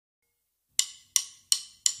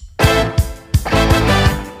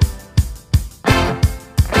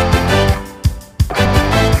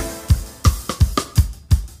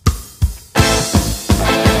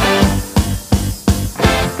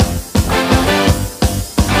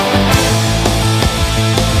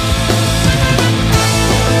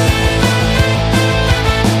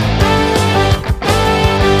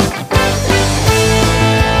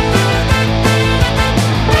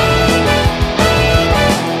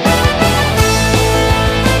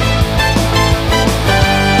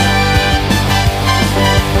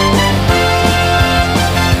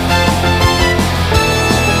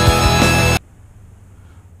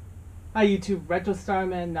Hi YouTube,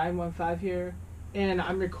 Retrostarman915 here, and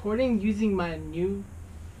I'm recording using my new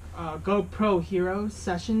GoPro Hero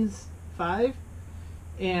Sessions 5.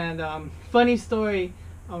 And funny story,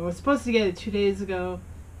 I was supposed to get it 2 days ago,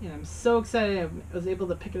 and I'm so excited I was able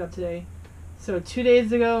to pick it up today. So 2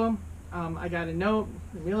 days ago, I got a note,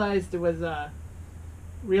 and realized there was a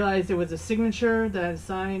signature that I had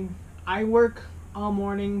signed. I work all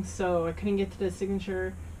morning, so I couldn't get to the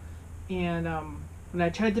signature, and when I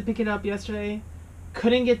tried to pick it up yesterday,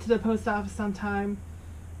 couldn't get to the post office on time,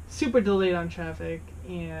 super delayed on traffic,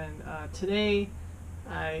 and today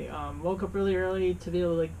I woke up really early to be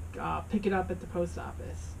able to pick it up at the post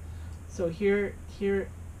office. So here it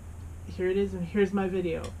is, and here's my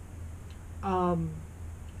video. I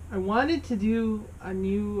wanted to do a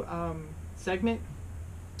new segment.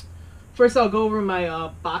 First, I'll go over my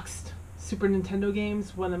boxed Super Nintendo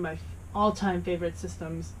games, one of my all-time favorite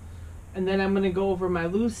systems. And then I'm going to go over my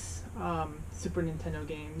loose Super Nintendo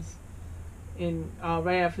games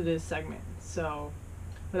right after this segment. So,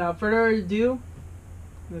 without further ado,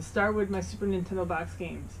 I'm going to start with my Super Nintendo box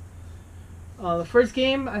games. The first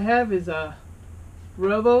game I have is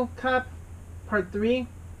RoboCop Part 3.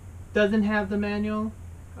 Doesn't have the manual,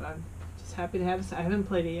 but I'm just happy to have it. I haven't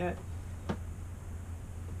played it yet.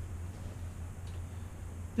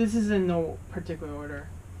 This is in no particular order.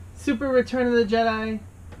 Super Return of the Jedi.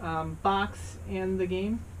 Box and the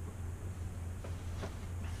game.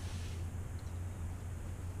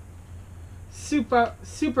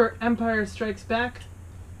 Super Empire Strikes Back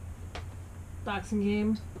boxing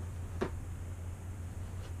game.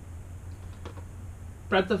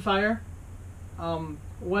 Breath of Fire,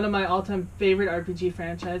 one of my all-time favorite RPG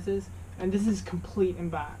franchises, and this is complete in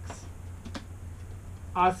box.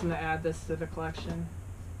 Awesome to add this to the collection.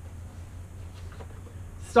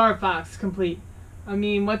 Star Fox complete. I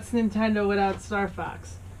mean, what's Nintendo without Star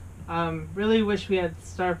Fox? Really wish we had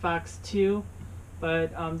Star Fox 2,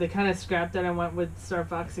 but they kind of scrapped it and went with Star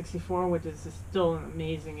Fox 64, which is still an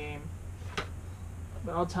amazing game.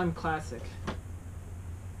 The all-time classic.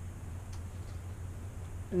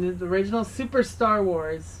 And the original Super Star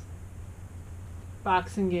Wars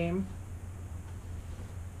boxing game.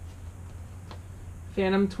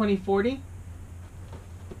 Phantom 2040.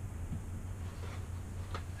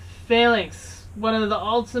 Phalanx. One of the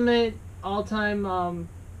ultimate all-time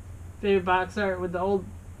favorite box art with the old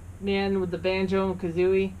man with the banjo and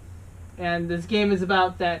kazooie, and this game is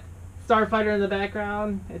about that starfighter in the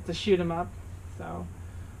background. It's a shoot 'em up, so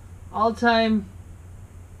all-time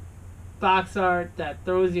box art that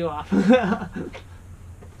throws you off.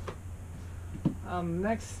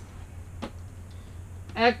 Next,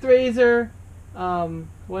 ActRaiser,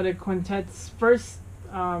 one of Quintet's first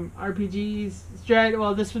RPGs.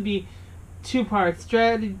 Well, this would be two parts,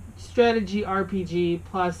 strategy RPG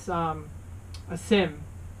plus a sim,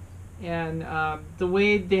 and the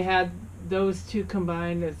way they had those two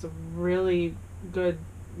combined is a really good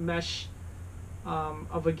mesh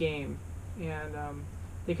of a game, and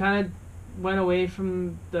they kind of went away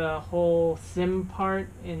from the whole sim part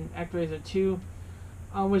in ActRaiser 2,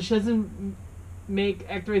 which doesn't make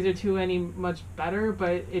ActRaiser 2 any much better,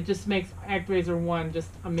 but it just makes ActRaiser 1 just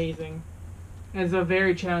amazing. And it's a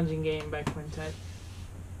very challenging game by Quintet.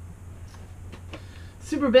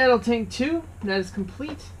 Super Battle Tank 2, that is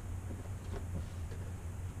complete.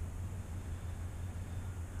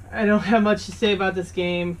 I don't have much to say about this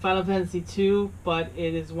game. Final Fantasy 2, but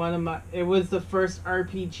it is it was the first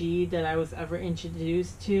RPG that I was ever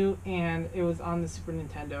introduced to, and it was on the Super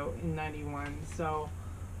Nintendo in '91. So,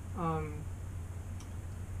 I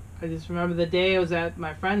just remember the day I was at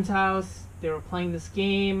my friend's house. They were playing this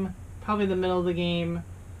game. Probably the middle of the game,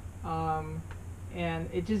 and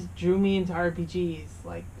it just drew me into RPGs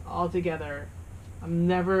like altogether. I've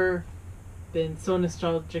never been so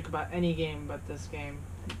nostalgic about any game but this game.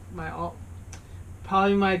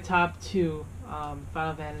 Probably my top two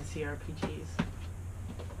Final Fantasy RPGs.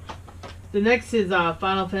 The next is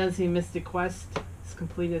Final Fantasy Mystic Quest. It's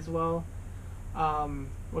complete as well.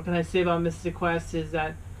 What can I say about Mystic Quest is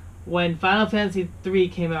that when Final Fantasy 3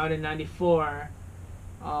 came out in '94.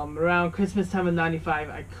 Around Christmas time of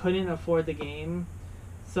 '95, I couldn't afford the game,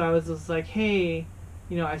 so I was just like, hey,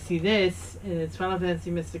 I see this, and it's Final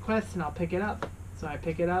Fantasy Mystic Quest, and I'll pick it up. So I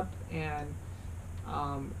pick it up, and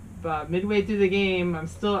about midway through the game,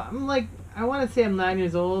 I'm like, I want to say I'm 9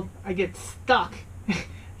 years old. I get stuck. I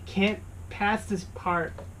can't pass this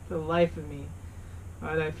part for the life of me.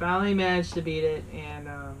 But I finally managed to beat it, and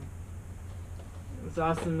it was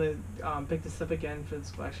awesome to pick this up again for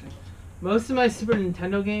this collection. Most of my Super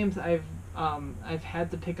Nintendo games I've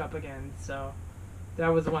had to pick up again, so that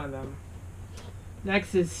was one of them.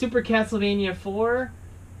 Next is Super Castlevania 4,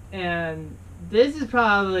 and this is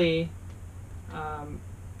probably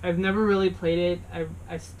I've never really played it.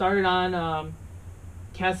 I started on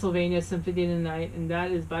Castlevania Symphony of the Night, and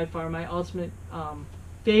that is by far my ultimate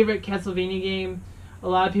favorite Castlevania game. A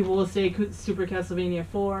lot of people will say Super Castlevania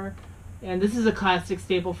 4, and this is a classic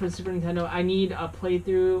staple for Super Nintendo. I need a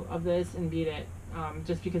playthrough of this and beat it,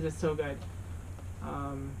 just because it's so good.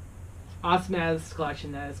 Awesome as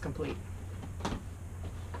collection that is complete.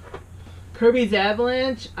 Kirby's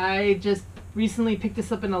Avalanche, I just recently picked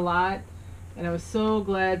this up in a lot, and I was so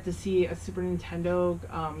glad to see a Super Nintendo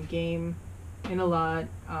game in a lot,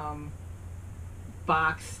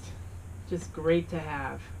 boxed. Just great to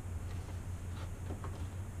have.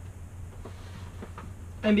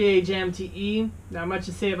 NBA Jam TE, not much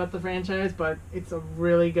to say about the franchise, but it's a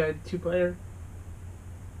really good two-player,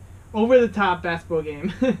 over-the-top basketball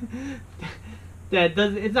game. That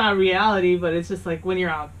does, it's not reality, but it's just like when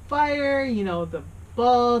you're on fire, you know, the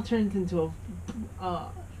ball turns into a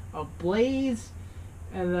blaze,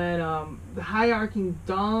 and then the high arcing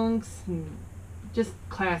dunks, and just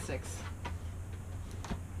classics.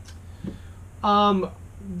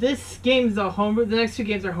 This game's a homebrew. The next two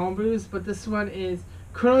games are homebrews, but this one is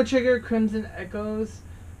Chrono Trigger Crimson Echoes.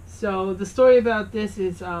 So the story about this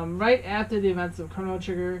is right after the events of Chrono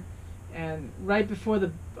Trigger, and right before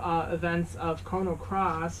the events of Chrono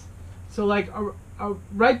Cross. So like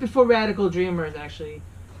right before Radical Dreamers, actually.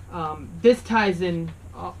 This ties in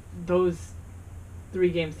those three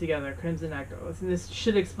games together, Crimson Echoes, and this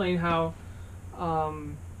should explain how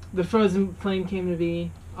the Frozen Flame came to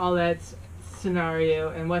be, all that scenario,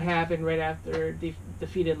 and what happened right after they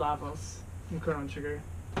defeated Lavos in Chrono Trigger.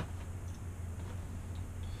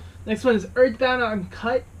 Next one is Earthbound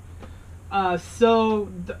Uncut. So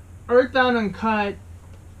the Earthbound Uncut,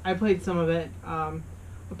 I played some of it.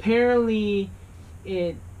 Apparently,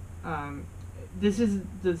 it this is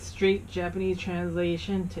the straight Japanese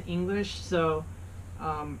translation to English. So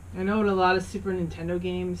I know in a lot of Super Nintendo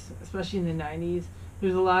games, especially in the '90s,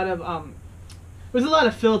 there's a lot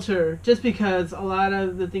of filter, just because a lot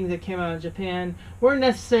of the things that came out of Japan weren't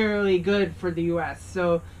necessarily good for the U.S.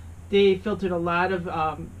 So they filtered a lot of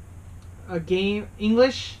a game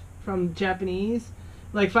English from Japanese.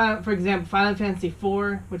 Like, for example, Final Fantasy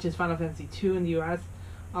IV, which is Final Fantasy II in the U.S.,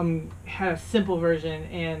 had a simple version,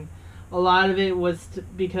 and a lot of it was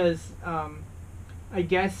because I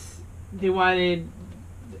guess they wanted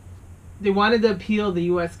to appeal to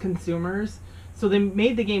U.S. consumers, so they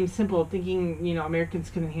made the game simple, thinking, you know, Americans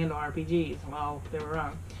couldn't handle RPGs. Well, they were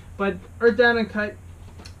wrong. But Earthbound Uncut,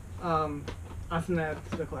 awesome to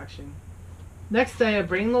add to the collection. Next, I have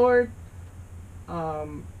Brainlord.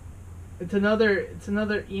 It's another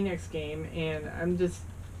Enix game, and I'm just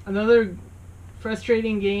another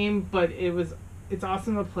frustrating game, but it's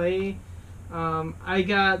awesome to play. I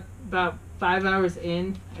got about 5 hours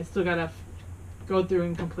in. I still gotta go through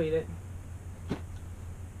and complete it.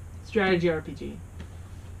 Strategy RPG.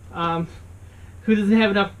 Who doesn't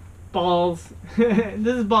have enough balls?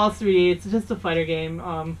 This is Balls 3. It's just a fighter game.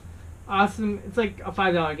 Awesome. It's like a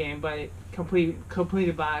 $5 game, but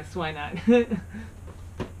completed box. Why not?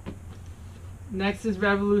 Next is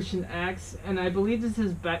Revolution X, and I believe this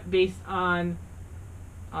is based on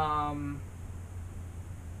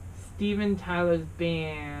Steven Tyler's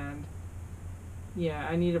band. Yeah,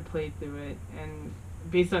 I need to play through it, and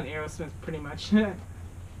based on Aerosmith, pretty much.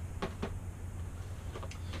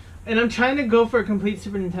 And I'm trying to go for a complete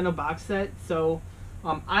Super Nintendo box set, so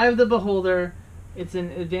Eye of the Beholder. It's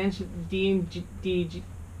an advanced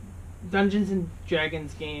Dungeons and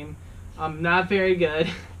Dragons game. Not very good,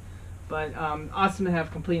 but awesome to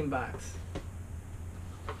have complete in box.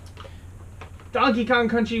 Donkey Kong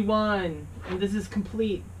Country 1, and this is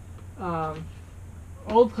complete.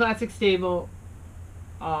 Old classic stable,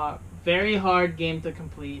 very hard game to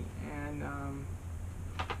complete, and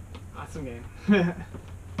awesome game.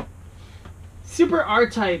 Super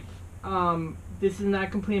R-Type. This is not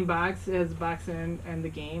complete in box. It has a box and the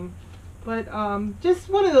game, but just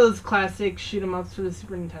one of those classic shoot 'em ups for the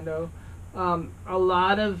Super Nintendo. A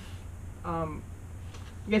lot of I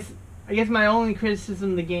guess my only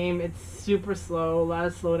criticism of the game, it's super slow, a lot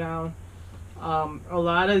of slowdown. A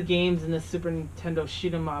lot of games in the Super Nintendo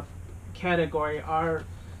shoot 'em up category are,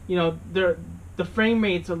 you know, the frame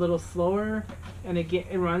rates are a little slower, and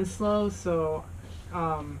it runs slow. So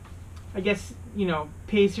I guess, you know,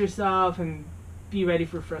 pace yourself and be ready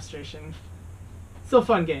for frustration. Still a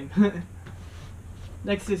fun game.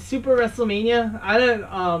 Next is Super WrestleMania. I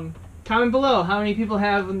don't comment below how many people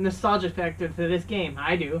have a nostalgia factor to this game.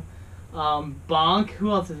 I do. Bonk.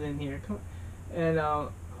 Who else is in here? And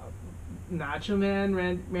Nacho Man,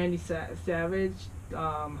 Randy Savage,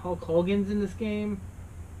 Hulk Hogan's in this game.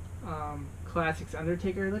 Classics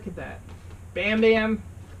Undertaker. Look at that. Bam Bam.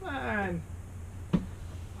 Come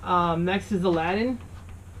on. Next is Aladdin,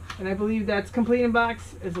 and I believe that's complete in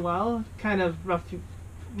box as well. Kind of rough,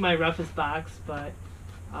 my roughest box, but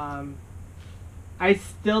I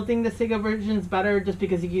still think the Sega version is better just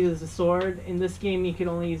because you can use a sword. In this game, you can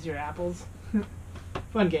only use your apples.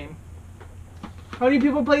 Fun game. How many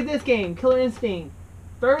people played this game? Killer Instinct.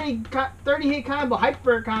 30 hit combo,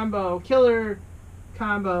 hyper combo, killer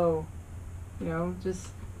combo. You know, just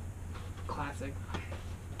classic.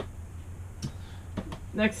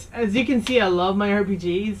 Next, as you can see, I love my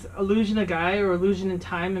RPGs. Illusion of Gaia or Illusion in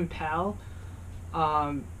Time and PAL.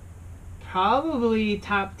 Probably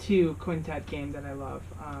top 2 quintet game that I love.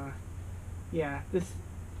 Yeah, this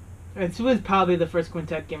was probably the first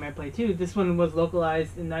quintet game I played too. This one was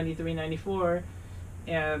localized in 93, 94,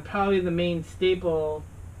 and probably the main staple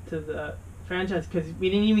to the franchise because we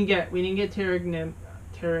didn't get Terra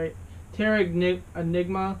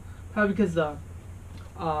Enigma, probably because the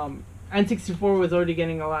N64 was already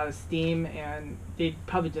getting a lot of steam and they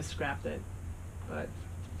probably just scrapped it. But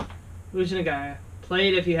Illusion of Gaia, play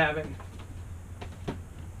it if you haven't.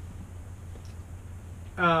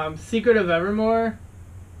 Secret of Evermore.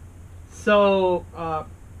 So,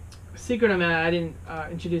 Secret of Mana I didn't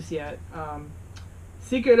introduce yet.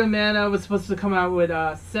 Secret of Mana was supposed to come out with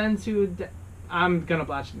Sensu. I'm gonna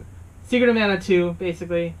botch it. Secret of Mana 2,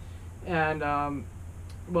 basically, and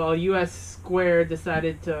well, U.S. Square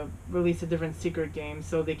decided to release a different secret game,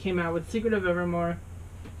 so they came out with Secret of Evermore.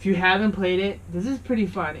 If you haven't played it, this is pretty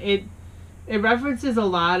fun. It references a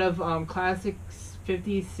lot of classic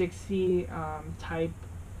 50s, 60s type,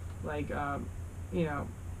 like you know,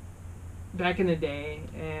 back in the day,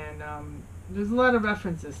 and there's a lot of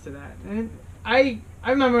references to that. And I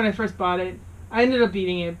remember when I first bought it, I ended up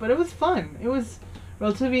beating it, but it was fun. It was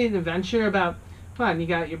relatively an adventure about fun. You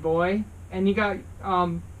got your boy, and you got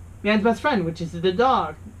man's best friend, which is the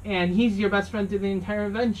dog, and he's your best friend through the entire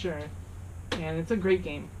adventure, and it's a great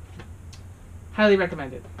game. Highly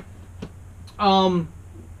recommended. The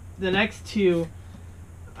next two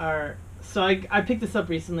are, so I picked this up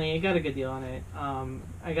recently. I got a good deal on it.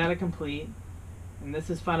 I got it complete, and this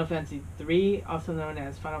is Final Fantasy 3, also known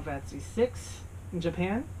as Final Fantasy 6 in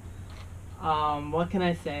Japan. What can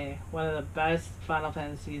I say? One of the best Final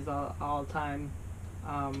Fantasies all time.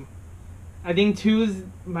 I think 2 is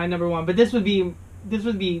my number 1, but this would be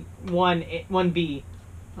 1B.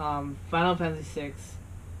 Final Fantasy 6,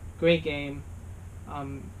 great game.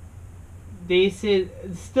 They said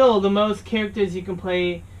still the most characters you can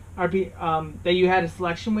play that you had a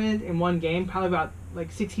selection with in one game, probably about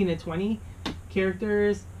like 16 to 20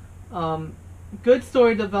 characters. Good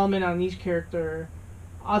story development on each character.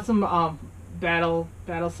 Awesome battle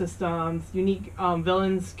systems. Unique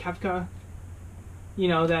villains. Kefka. You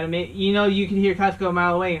know that you can hear Kefka a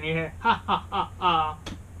mile away and you hear ha ha ha ha.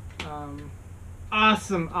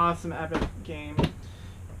 Awesome epic game.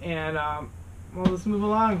 And well, let's move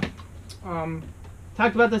along.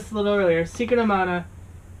 Talked about this a little earlier. Secret of Mana.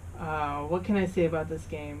 What can I say about this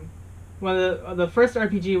game? One of the first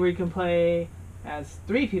RPG where you can play as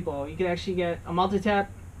 3 people. You can actually get a multi-tap,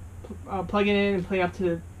 plug it in, and play up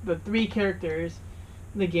to the 3 characters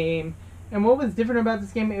in the game. And what was different about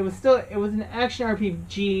this game? It was an action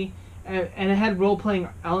RPG, and it had role-playing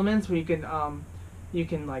elements where you can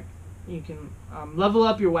level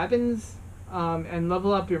up your weapons and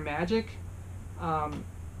level up your magic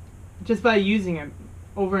just by using it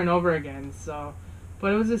over and over again. So,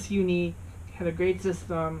 but it was just unique. Had a great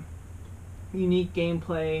system, unique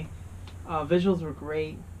gameplay. Visuals were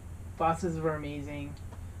great. Bosses were amazing.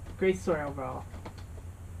 Great story overall.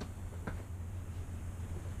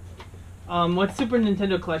 What Super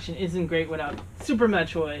Nintendo collection isn't great without Super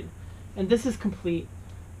Metroid? And this is complete.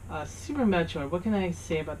 Super Metroid, what can I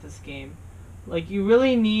say about this game? Like, you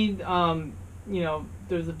really need,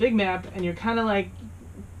 there's a big map, and you're kind of like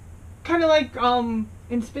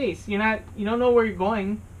in space. You don't know where you're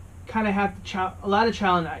going. Kind of have a lot of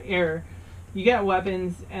trial and error. You get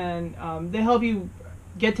weapons, and they help you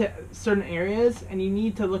get to certain areas, and you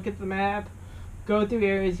need to look at the map, go through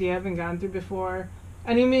areas you haven't gone through before.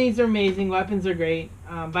 Enemies are amazing, weapons are great.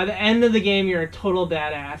 By the end of the game, you're a total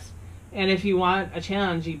badass. And if you want a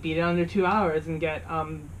challenge, you beat it under 2 hours and get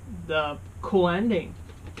the cool ending.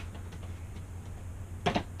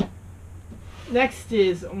 Next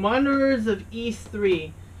is Wanderers of East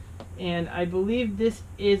 3. And I believe this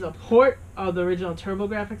is a port of the original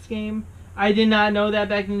TurboGrafx game. I did not know that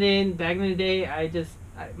back in the day. Back in the day,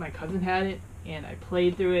 my cousin had it, and I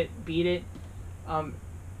played through it, beat it.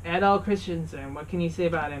 Adol Christensen, what can you say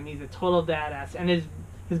about him? He's a total badass. And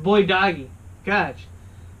his boy Doggy. Gosh.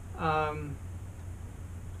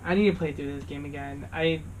 I need to play through this game again.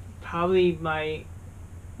 I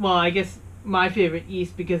guess my favorite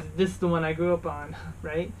East, because this is the one I grew up on,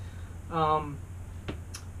 right?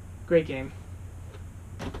 Great game.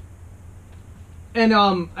 And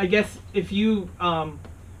I guess if you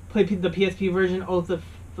play the PSP version, Oath of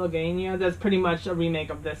Philgania, that's pretty much a remake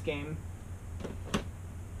of this game.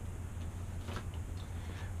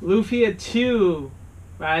 Lufia 2,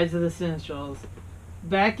 Rise of the Sinistral.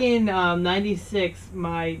 Back in '96,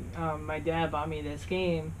 my dad bought me this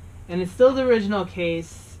game, and it's still the original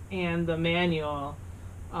case and the manual.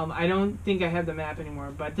 I don't think I have the map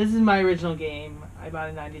anymore, but this is my original game. I bought it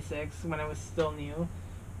in '96 when it was still new.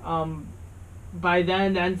 By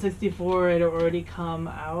then, the N64 had already come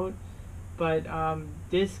out, but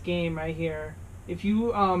this game right here, if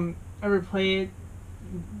you ever play it,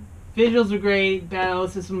 visuals were great, battle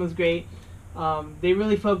system was great. They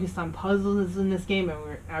really focused on puzzles in this game,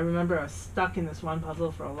 and I remember I was stuck in this one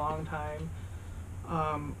puzzle for a long time.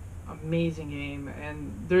 Amazing game,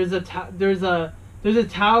 and there's a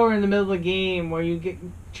tower in the middle of the game where you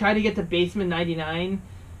try to get to basement 99,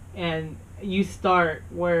 and you start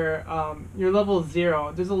where you're level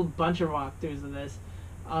 0. There's a bunch of walkthroughs of this.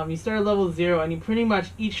 You start at level 0, and you pretty much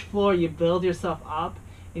each floor you build yourself up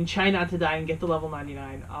and try not to die and get to level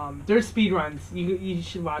 99. There's speed runs. You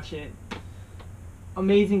should watch it.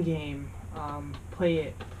 Amazing game. Play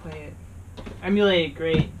it. Emulate it,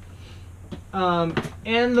 great. And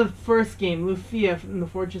the first game, Lufia from the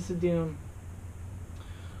Fortress of Doom.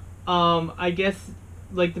 I guess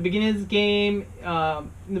like the beginning of this game,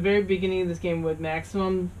 in the very beginning of this game with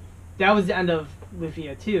Maximum, that was the end of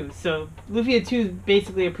Lufia 2. So Lufia 2 is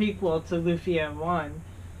basically a prequel to Lufia 1.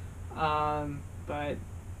 But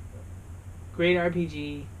great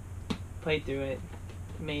RPG. Played through it.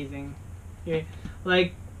 Amazing. Yeah.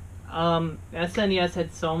 Like SNES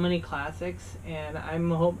had so many classics, and I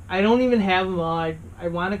don't even have them all. I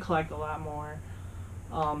want to collect a lot more.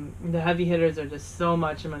 The heavy hitters are just so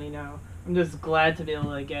much money now. I'm just glad to be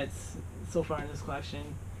able to get so far in this collection.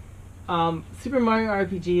 Super Mario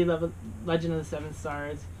RPG Legend of the Seven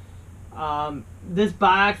Stars. This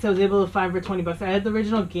box I was able to find for $20. I had the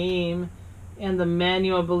original game, and the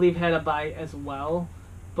manual I believe had a buy as well.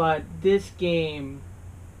 But this game,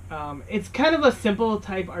 it's kind of a simple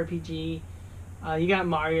type RPG. You got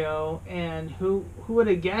Mario, and who would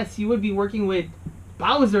have guessed you would be working with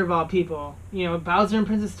Bowser of all people? You know, Bowser and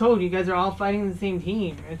Princess Toad. You guys are all fighting the same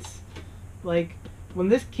team. It's like when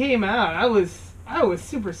this came out, I was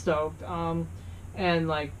super stoked. And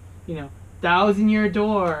like, you know, Thousand Year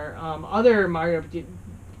Door, other Mario,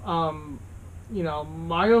 you know,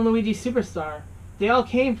 Mario and Luigi Superstar. They all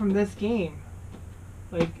came from this game.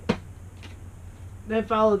 Like, they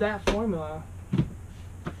followed that formula.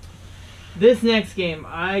 This next game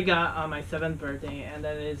I got on my 7th birthday, and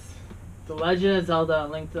that is The Legend of Zelda: A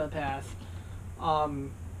Link to the Past.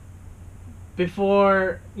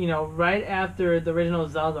 Before, you know, right after the original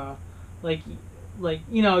Zelda, like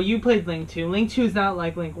you know, you played Link 2. Link 2 is not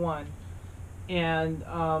like Link 1. And,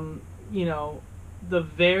 you know, the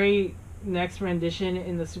very next rendition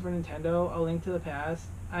in the Super Nintendo, A Link to the Past,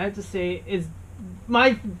 I have to say is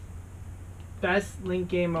my best Link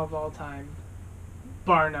game of all time,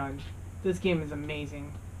 bar none. This game is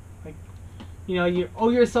amazing. Like, you know, you owe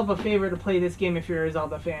yourself a favor to play this game if you're a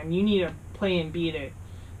Zelda fan. You need to play and beat it.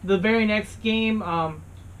 The very next game,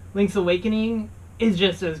 Link's Awakening, is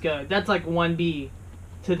just as good. That's like 1B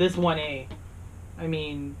to this 1A. I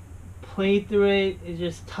mean, play through it. It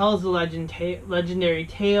just tells the legendary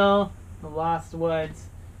tale, the Lost Woods.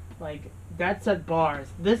 Like, that set bars.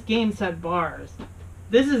 This game set bars.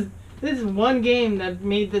 This is one game that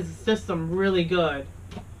made this system really good.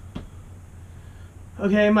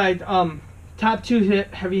 Okay, my top 2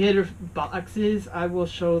 heavy hitter boxes. I will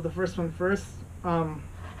show the first one first.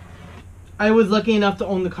 I was lucky enough to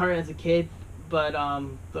own the cart as a kid, but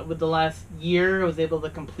with the last year I was able to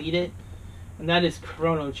complete it, and that is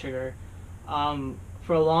Chrono Trigger.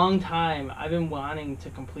 For a long time I've been wanting to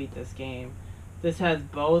complete this game. This has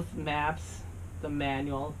both maps, the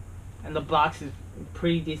manual, and the box is in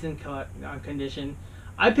pretty decent condition.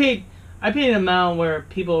 I paid an amount where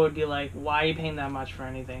people would be like, why are you paying that much for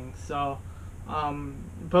anything? So,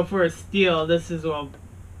 but for a steal, this is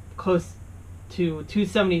close to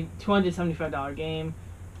 $275 game.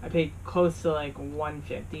 I paid close to like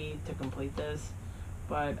 $150 to complete this.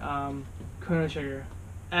 But Chrono Trigger,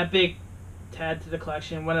 epic to add to the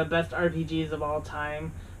collection. One of the best RPGs of all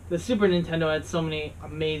time. The Super Nintendo had so many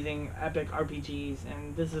amazing epic RPGs,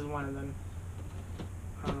 and this is one of them.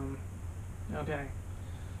 Okay.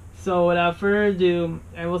 So without further ado,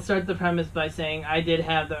 I will start the premise by saying I did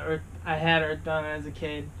have I had Earthbound as a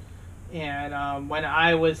kid, and when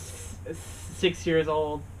I was 6 years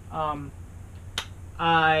old,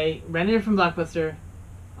 I rented it from Blockbuster.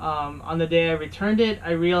 On the day I returned it,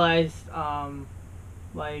 I realized, I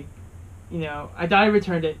thought I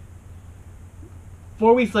returned it.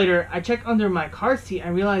 4 weeks later, I checked under my car seat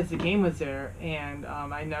and realized the game was there, and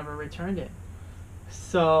I never returned it.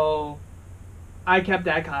 So I kept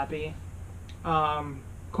that copy. Of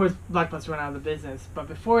course, Blockbuster went out of the business, but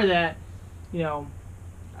before that,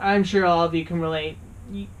 I'm sure all of you can relate.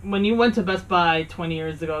 When you went to Best Buy 20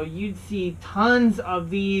 years ago, you'd see tons of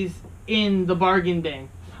these in the bargain bin.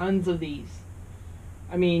 Tons of these.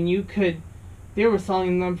 I mean, they were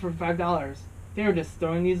selling them for $5. They were just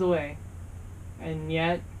throwing these away. And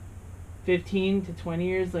yet, 15 to 20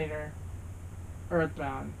 years later,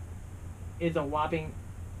 Earthbound is a whopping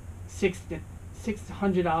 $600 to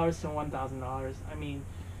 $1,000. I mean,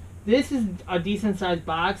 this is a decent sized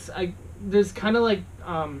box. There's kind of like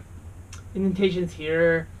indentations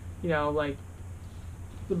here, like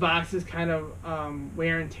the box is kind of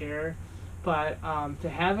wear and tear. But to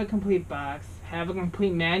have a complete box, have a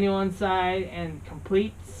complete manual inside, and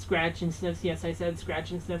complete scratch and sniffs. Yes, I said scratch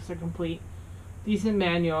and sniffs are complete. Decent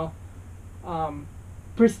manual.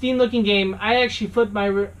 Pristine looking game. I actually flipped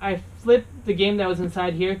the game that was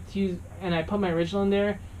inside here and I put my original in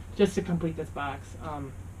there just to complete this box.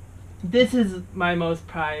 This is my most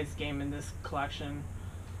prized game in this collection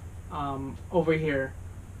over here.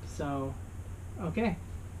 So, okay.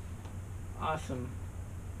 Awesome.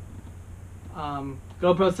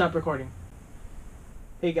 GoPro, stop recording.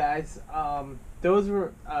 Hey guys, those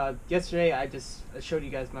were, yesterday I just showed you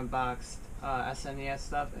guys my boxed SNES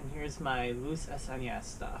stuff, and here's my loose SNES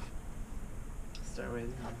stuff. Start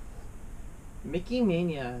with Mickey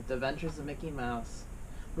Mania, The Adventures of Mickey Mouse.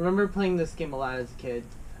 Remember playing this game a lot as a kid.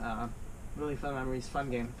 Really fun memories, fun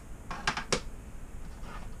game.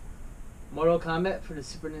 Mortal Kombat for the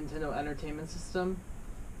Super Nintendo Entertainment System.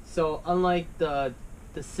 So unlike the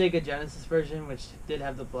Sega Genesis version, which did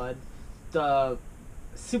have the blood, the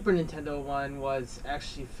Super Nintendo one was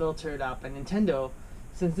actually filtered out by Nintendo.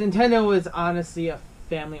 Since Nintendo was honestly a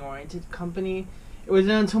family-oriented company, it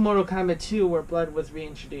wasn't until Mortal Kombat 2 where blood was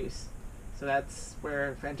reintroduced. So that's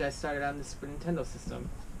where the franchise started on the Super Nintendo system.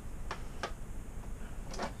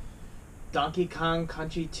 Donkey Kong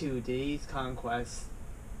Country 2, Diddy's Conquest.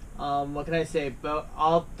 What can I say? But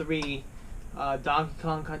all three Donkey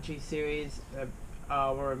Kong Country series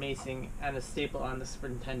were amazing and a staple on the Super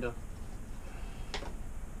Nintendo.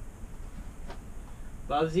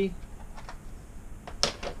 Bubsy.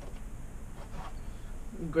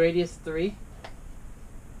 Gradius 3.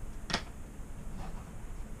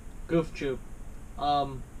 Goof Troop. I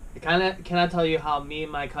cannot tell you how me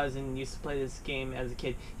and my cousin used to play this game as a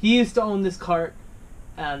kid. He used to own this cart,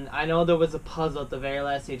 and I know there was a puzzle at the very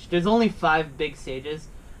last stage. There's only 5 big stages,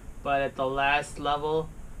 but at the last level,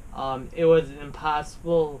 it was an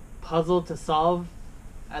impossible puzzle to solve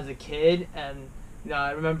as a kid, and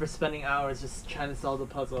I remember spending hours just trying to solve the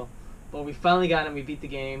puzzle. But we finally got it and we beat the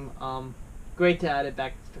game. Great to add it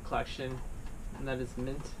back to the collection, and that is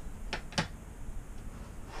mint.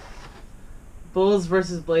 Bulls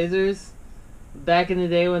versus Blazers. Back in the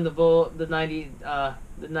day when the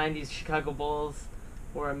 90s Chicago Bulls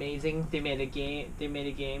were amazing, they made a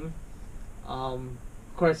game. Of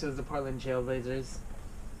course, it was the Portland Trail Blazers.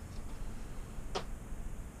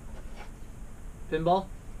 Pinball.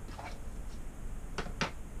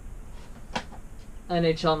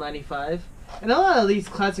 NHL 95. And a lot of these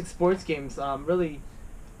classic sports games really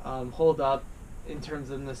hold up in terms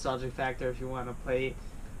of nostalgic factor. If you want to play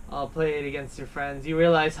it against your friends, you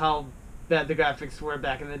realize how bad the graphics were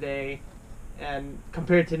back in the day, and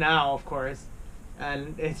compared to now, of course.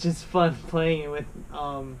 And it's just fun playing it with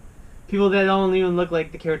people that don't even look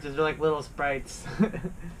like the characters; they're like little sprites.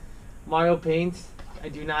 Mario Paint. I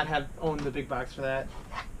do not own the big box for that.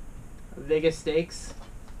 Vegas Stakes.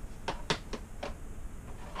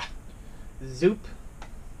 Zoop.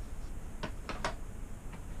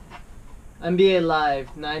 NBA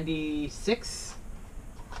Live 96.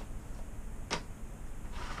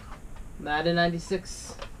 Madden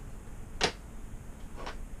 96.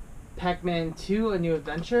 Pac-Man 2, A New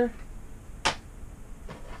Adventure.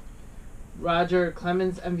 Roger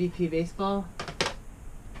Clemens MVP Baseball.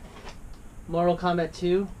 Mortal Kombat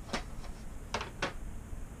 2.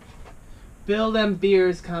 Bill M.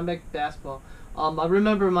 Beers Combat Basketball. I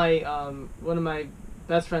remember my one of my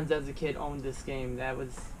best friends as a kid owned this game. That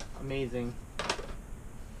was amazing.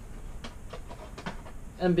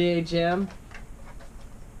 NBA Jam.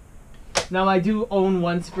 Now I do own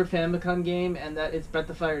one Super Famicom game, and that is Breath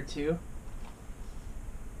of Fire 2.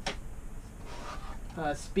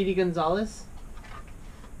 Speedy Gonzalez.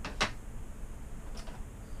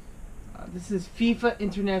 This is FIFA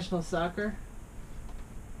International Soccer.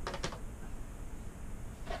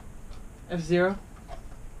 F-Zero.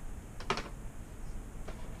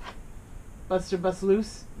 Buster Bust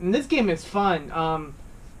Loose. And this game is fun.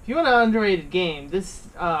 If you want an underrated game, this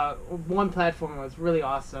one platformer was really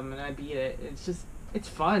awesome, and I beat it. It's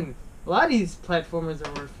fun. A lot of these platformers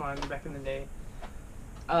were fun back in the day.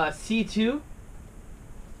 C2.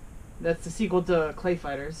 That's the sequel to Clay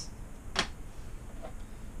Fighters.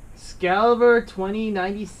 Excalibur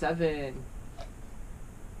 2097.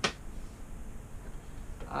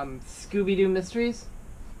 Scooby-Doo Mysteries.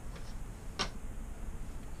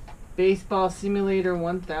 Baseball Simulator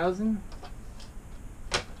 1000.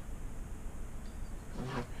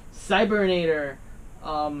 Cybernator.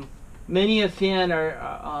 Many a fan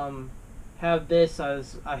have this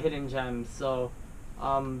as a hidden gem, so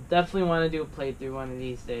definitely want to do a playthrough one of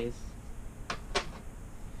these days.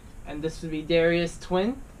 And this would be Darius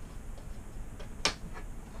Twin.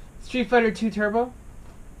 Street Fighter 2 Turbo.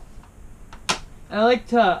 I like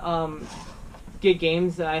to get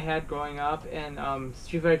games that I had growing up, and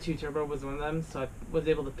Street Fighter 2 Turbo was one of them, so I was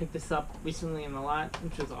able to pick this up recently in the lot,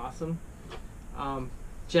 which was awesome.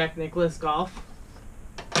 Jack Nicklaus Golf.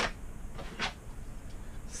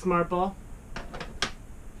 Smart Ball.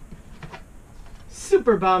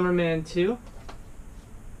 Super Bomberman 2.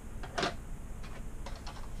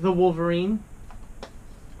 The Wolverine.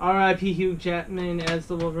 R.I.P. Hugh Jackman as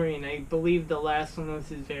the Wolverine. I believe the last one was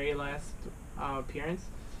his very last appearance.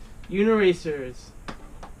 Uniracers.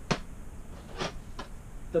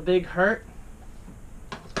 The Big Hurt.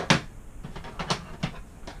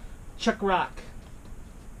 Chuck Rock.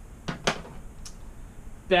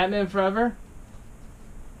 Batman Forever.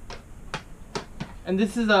 And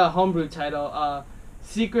this is a homebrew title.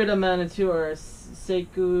 Secret of Manitou or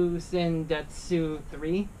Seiku Sendetsu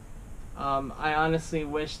 3. I honestly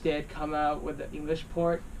wish they had come out with the English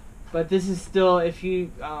port. But this is still, if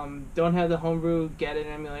you don't have the homebrew, get an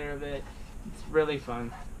emulator of it. It's really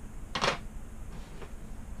fun.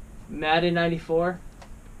 Madden 94.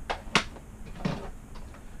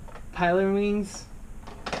 Pilot Wings.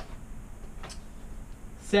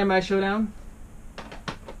 Samurai Showdown.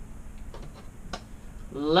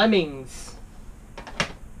 Lemmings.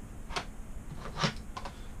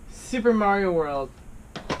 Super Mario World.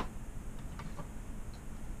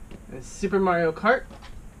 And Super Mario Kart.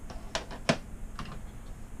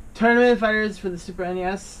 Tournament Fighters for the Super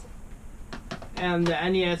NES. And the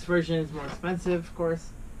NES version is more expensive, of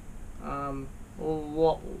course.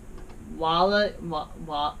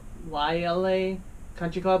 YLA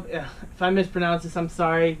Country Club. If I mispronounce this, I'm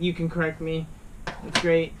sorry. You can correct me. It's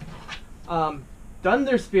great.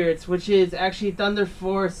 Thunder Spirits, which is actually Thunder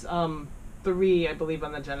Force 3, I believe,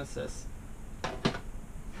 on the Genesis.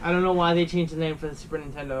 I don't know why they changed the name for the Super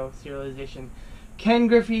Nintendo serialization. Ken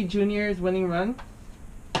Griffey Jr.'s Winning Run.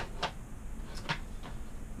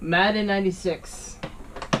 Madden 96.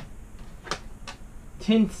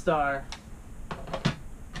 Tint Star.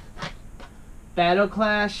 Battle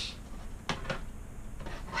Clash.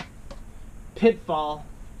 Pitfall.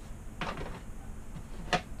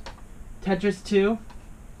 Tetris 2.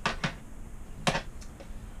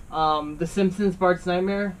 The Simpsons Bart's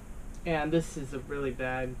Nightmare. And this is a really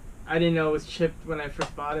bad. I didn't know it was chipped when I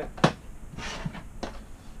first bought it.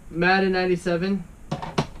 Madden 97.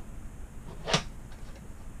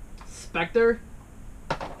 Spectre.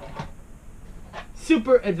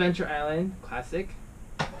 Super Adventure Island. Classic.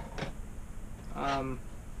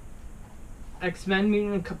 X-Men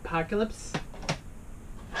Mutant Apocalypse.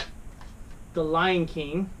 The Lion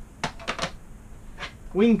King.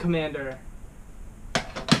 Wing Commander.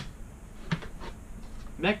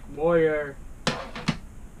 Mech Warrior.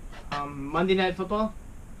 Monday Night Football.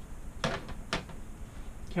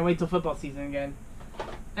 Can't wait till football season again.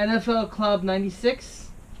 NFL Club 96.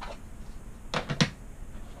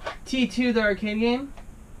 T2, the arcade game.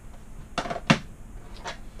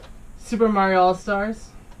 Super Mario All-Stars.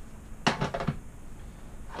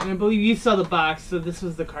 And I believe you saw the box, so this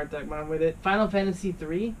was the card deck one with it. Final Fantasy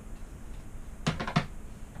 3. A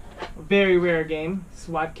very rare game.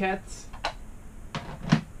 SWAT Cats.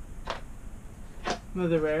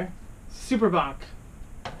 Another rare. Super Bonk.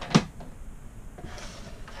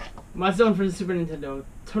 Must Zone for the Super Nintendo.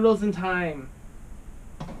 Turtles in Time.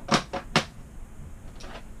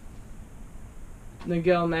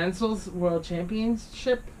 Nigel Mansell's World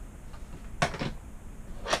Championship.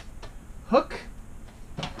 Hook.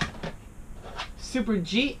 Super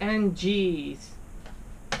GNGs.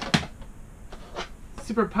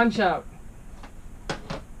 Super Punch Out.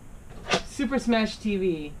 Super Smash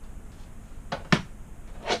TV.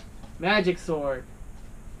 Magic Sword.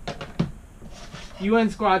 UN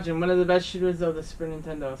Squadron, one of the best shooters of the Super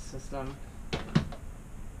Nintendo system.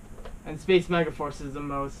 And Space Megaforce is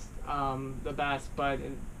the best, but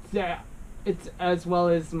it's as well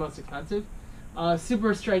as the most expensive.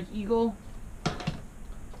 Super Strike Eagle.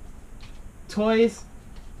 Toys.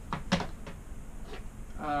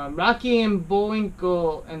 Rocky and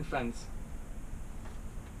Bullwinkle and Friends.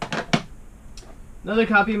 Another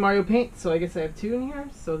copy of Mario Paint, so I guess I have 2 in here.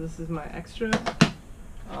 So this is my extra.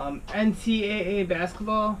 NCAA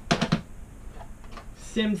basketball.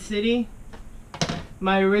 Sim City.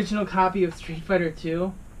 My original copy of Street Fighter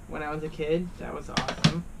 2 when I was a kid. That was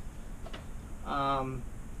awesome.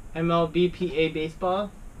 MLBPA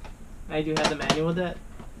baseball. I do have the manual with that.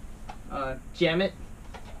 Jam It.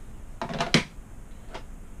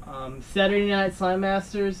 Saturday Night Slime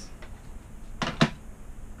Masters.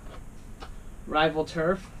 Rival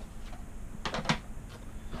Turf.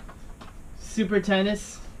 Super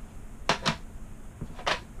Tennis.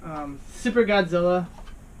 Super Godzilla.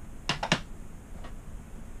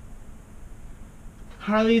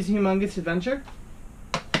 Harley's Humongous Adventure.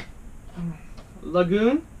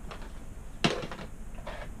 Lagoon.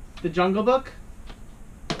 The Jungle Book.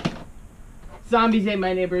 Zombies Ate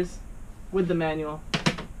My Neighbors with the manual.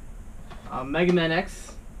 Mega Man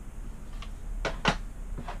X.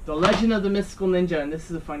 The Legend of the Mystical Ninja, and this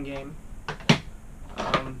is a fun game.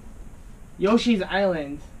 Yoshi's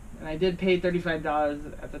Island, and I did pay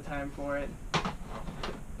 $35 at the time for it.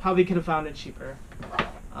 Probably could have found it cheaper.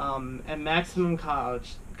 And Maximum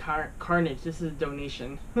Carnage, this is a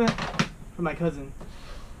donation from my cousin.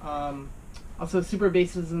 Also Super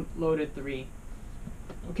Bases Loaded 3.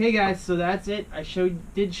 Okay guys, so that's it. I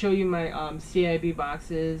did show you my CIB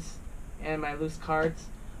boxes and my loose cards.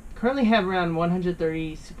 Currently have around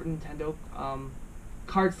 130 Super Nintendo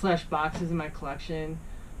cards / boxes in my collection.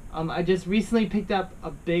 I just recently picked up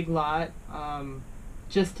a big lot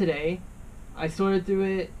just today. I sorted through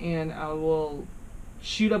it, and I will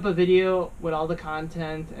shoot up a video with all the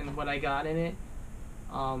content and what I got in it,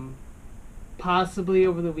 possibly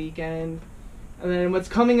over the weekend. And then what's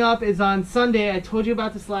coming up is on Sunday. I told you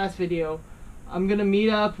about this last video. I'm gonna meet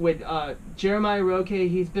up with Jeremiah Roque.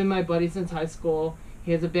 He's been my buddy since high school.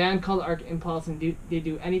 He has a band called Arc Impulse, and they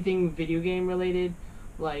do anything video game related,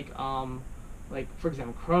 like for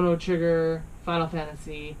example Chrono Trigger, Final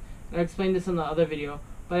Fantasy. And I explained this in the other video,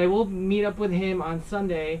 but I will meet up with him on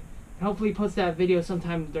Sunday and hopefully post that video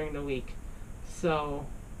sometime during the week. So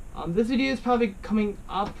this video is probably coming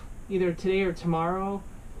up either today or tomorrow,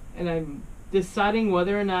 and I'm deciding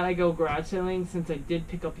whether or not I go garage selling, since I did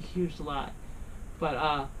pick up a huge lot.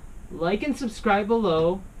 But like and subscribe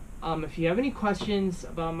below. If you have any questions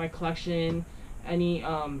about my collection, any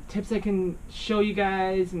tips I can show you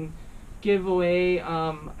guys and give away,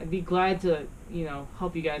 I'd be glad to,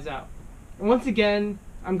 help you guys out. And once again,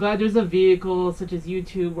 I'm glad there's a vehicle such as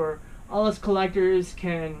YouTube where all us collectors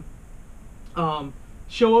can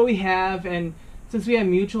show what we have, and since we have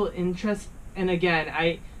mutual interest, and again,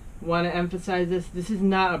 I want to emphasize this is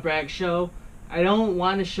not a brag show. I don't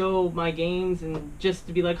want to show my games and just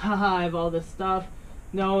to be like, haha, I have all this stuff.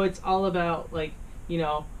 No, it's all about,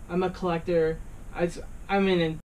 I'm a collector. I'm an